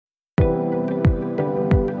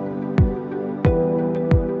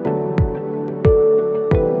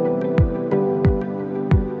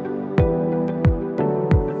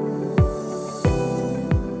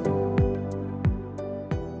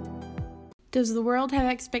Does the world have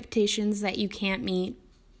expectations that you can't meet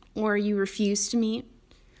or you refuse to meet?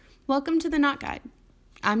 Welcome to the Not Guide.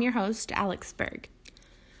 I'm your host, Alex Berg.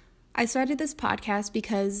 I started this podcast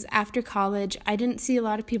because after college, I didn't see a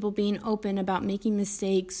lot of people being open about making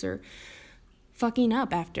mistakes or fucking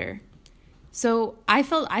up after. So I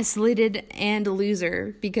felt isolated and a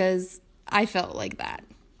loser because I felt like that.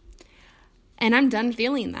 And I'm done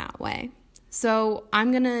feeling that way. So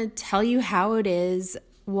I'm going to tell you how it is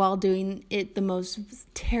while doing it the most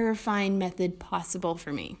terrifying method possible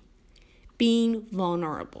for me. Being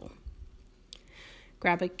vulnerable.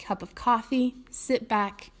 Grab a cup of coffee, sit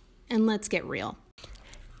back, and let's get real.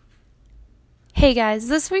 Hey guys,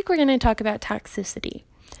 this week we're going to talk about toxicity.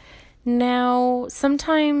 Now,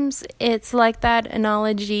 sometimes it's like that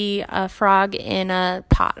analogy, a frog in a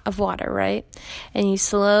pot of water, right? And you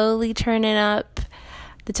slowly turn it up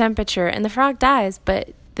the temperature and the frog dies,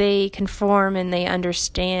 but they conform and they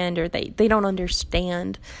understand, or they don't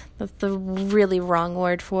understand. That's the really wrong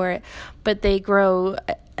word for it. But they grow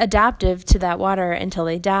adaptive to that water until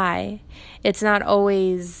they die. It's not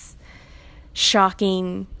always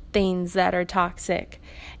shocking things that are toxic.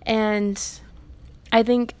 And I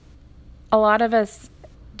think a lot of us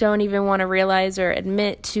don't even want to realize or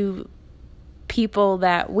admit to people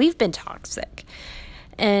that we've been toxic.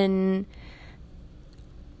 And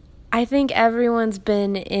I think everyone's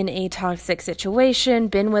been in a toxic situation,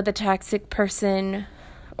 been with a toxic person,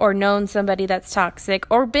 or known somebody that's toxic,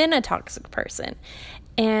 or been a toxic person.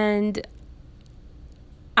 And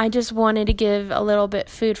I just wanted to give a little bit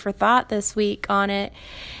food for thought this week on it.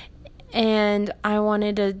 And I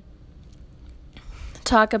wanted to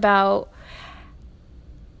talk about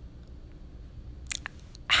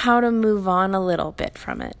how to move on a little bit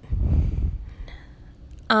from it.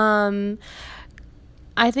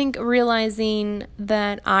 I think realizing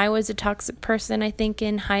that I was a toxic person, I think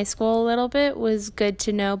in high school a little bit was good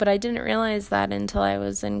to know, but I didn't realize that until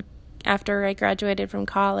after I graduated from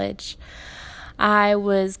college. I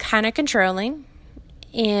was kind of controlling,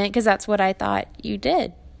 and because that's what I thought you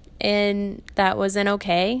did, and that wasn't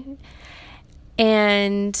okay.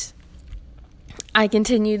 And I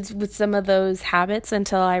continued with some of those habits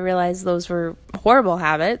until I realized those were horrible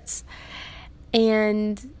habits,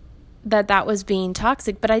 and that was being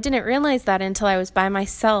toxic. But I didn't realize that until I was by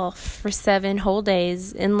myself for 7 whole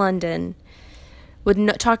days in London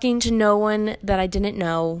with talking to no one that I didn't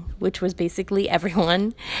know, which was basically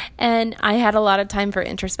everyone. And I had a lot of time for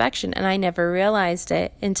introspection, and I never realized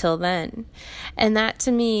it until then. And that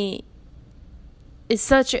to me is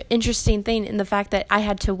such an interesting thing, in the fact that I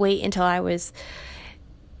had to wait until I was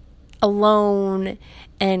alone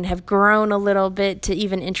and have grown a little bit to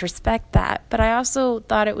even introspect that. But I also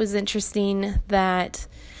thought it was interesting that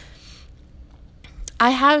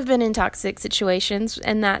I have been in toxic situations,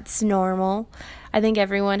 and that's normal. I think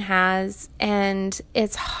everyone has, and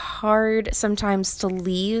it's hard sometimes to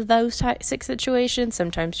leave those toxic situations.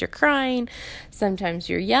 Sometimes you're crying, sometimes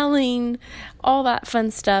you're yelling, all that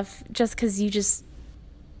fun stuff, just because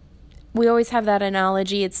we always have that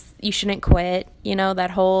analogy, it's you shouldn't quit,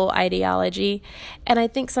 that whole ideology. And I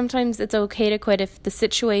think sometimes it's okay to quit if the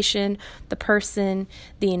situation, the person,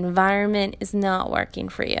 the environment is not working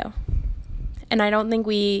for you. And I don't think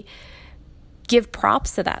we give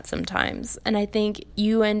props to that sometimes. And I think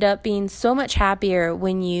you end up being so much happier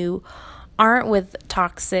when you aren't with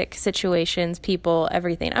toxic situations, people,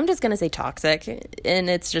 everything. I'm just going to say toxic, and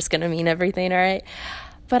it's just going to mean everything, all right?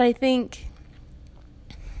 But I think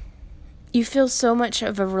you feel so much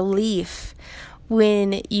of a relief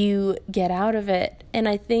when you get out of it. And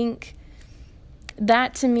I think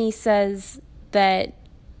that to me says that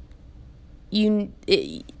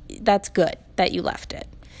that's good that you left it.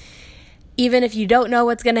 Even if you don't know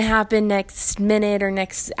what's going to happen next minute or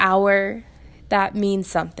next hour, that means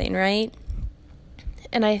something, right?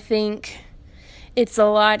 And I think it's a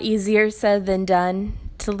lot easier said than done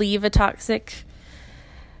to leave a toxic,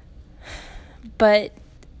 but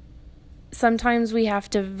sometimes we have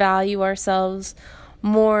to value ourselves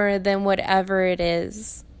more than whatever it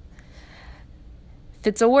is. If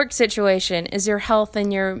it's a work situation, is your health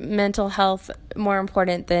and your mental health more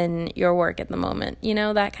important than your work at the moment?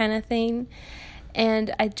 That kind of thing.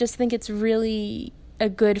 And I just think it's really a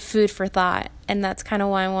good food for thought. And that's kind of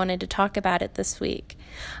why I wanted to talk about it this week.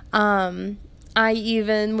 I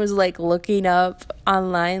even was looking up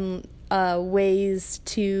online ways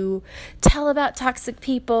to tell about toxic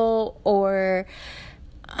people, or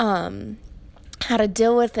how to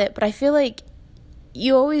deal with it. But I feel like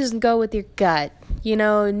you always go with your gut,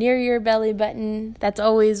 near your belly button. That's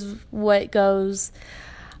always what goes.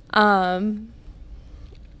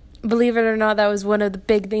 believe it or not, that was one of the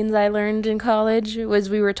big things I learned in college, was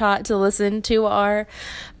we were taught to listen to our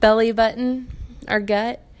belly button, our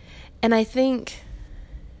gut. And I think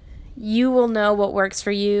you will know what works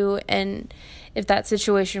for you and if that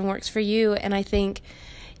situation works for you. And I think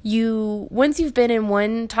once you've been in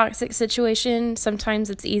one toxic situation, sometimes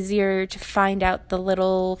it's easier to find out the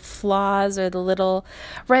little flaws or the little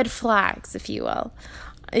red flags, if you will,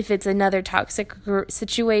 if it's another toxic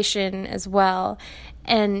situation as well.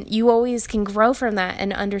 And you always can grow from that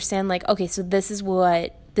and understand, like, okay, so this is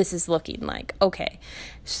what this is looking like. Okay,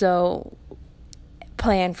 so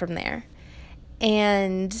plan from there.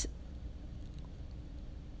 And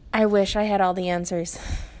I wish I had all the answers.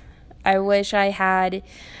 I wish I had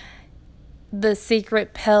the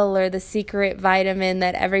secret pill or the secret vitamin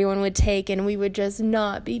that everyone would take and we would just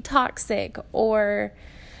not be toxic or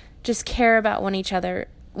just care about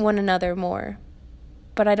one another more.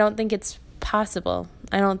 But I don't think it's possible.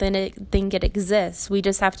 I don't think it exists. We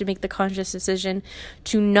just have to make the conscious decision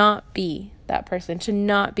to not be that person, to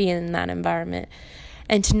not be in that environment,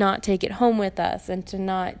 and to not take it home with us, and to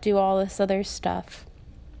not do all this other stuff.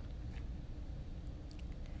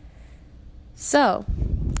 So,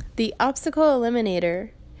 the obstacle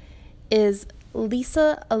eliminator is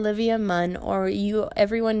Lisa Olivia Munn, or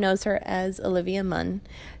everyone knows her as Olivia Munn.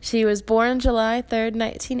 She was born July 3rd,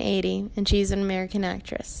 1980, and she's an American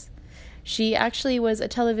actress. She actually was a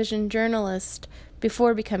television journalist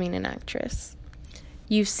before becoming an actress.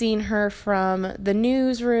 You've seen her from The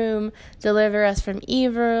Newsroom, Deliver Us from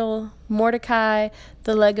Evil, Mordecai,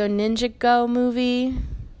 the Lego Ninja Go movie,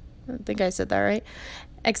 I think I said that right,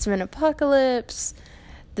 X-Men Apocalypse,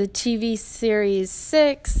 the TV series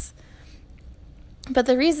 6. But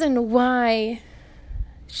the reason why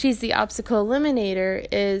she's the obstacle eliminator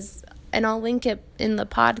is, and I'll link it in the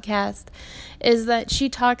podcast, is that she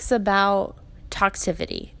talks about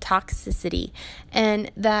toxicity,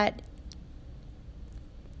 and that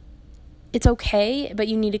it's okay, but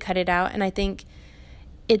you need to cut it out. And I think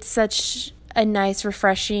it's such a nice,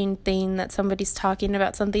 refreshing thing that somebody's talking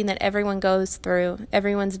about something that everyone goes through,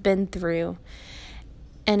 everyone's been through,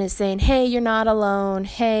 and is saying, hey, you're not alone,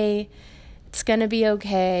 hey, it's gonna be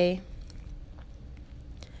okay.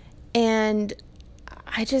 And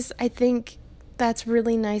I think that's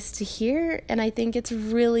really nice to hear, and I think it's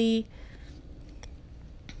really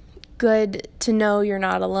good to know you're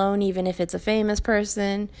not alone, even if it's a famous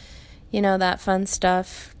person, that fun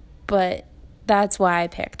stuff. But that's why I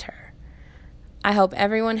picked her. I hope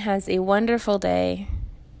everyone has a wonderful day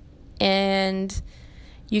and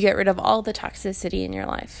you get rid of all the toxicity in your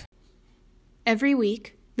life. Every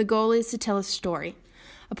week, the goal is to tell a story,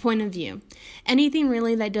 a point of view, anything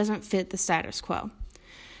really that doesn't fit the status quo,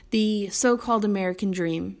 the so-called American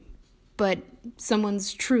dream, but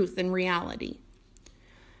someone's truth and reality.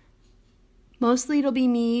 Mostly it'll be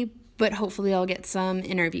me, but hopefully I'll get some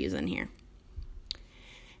interviews in here.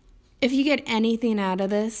 If you get anything out of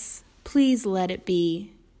this, please let it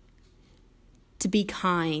be to be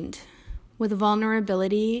kind. With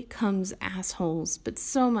vulnerability comes assholes, but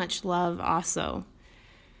so much love also.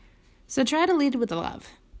 So try to lead with love.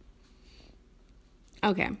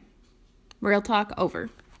 Okay, real talk over.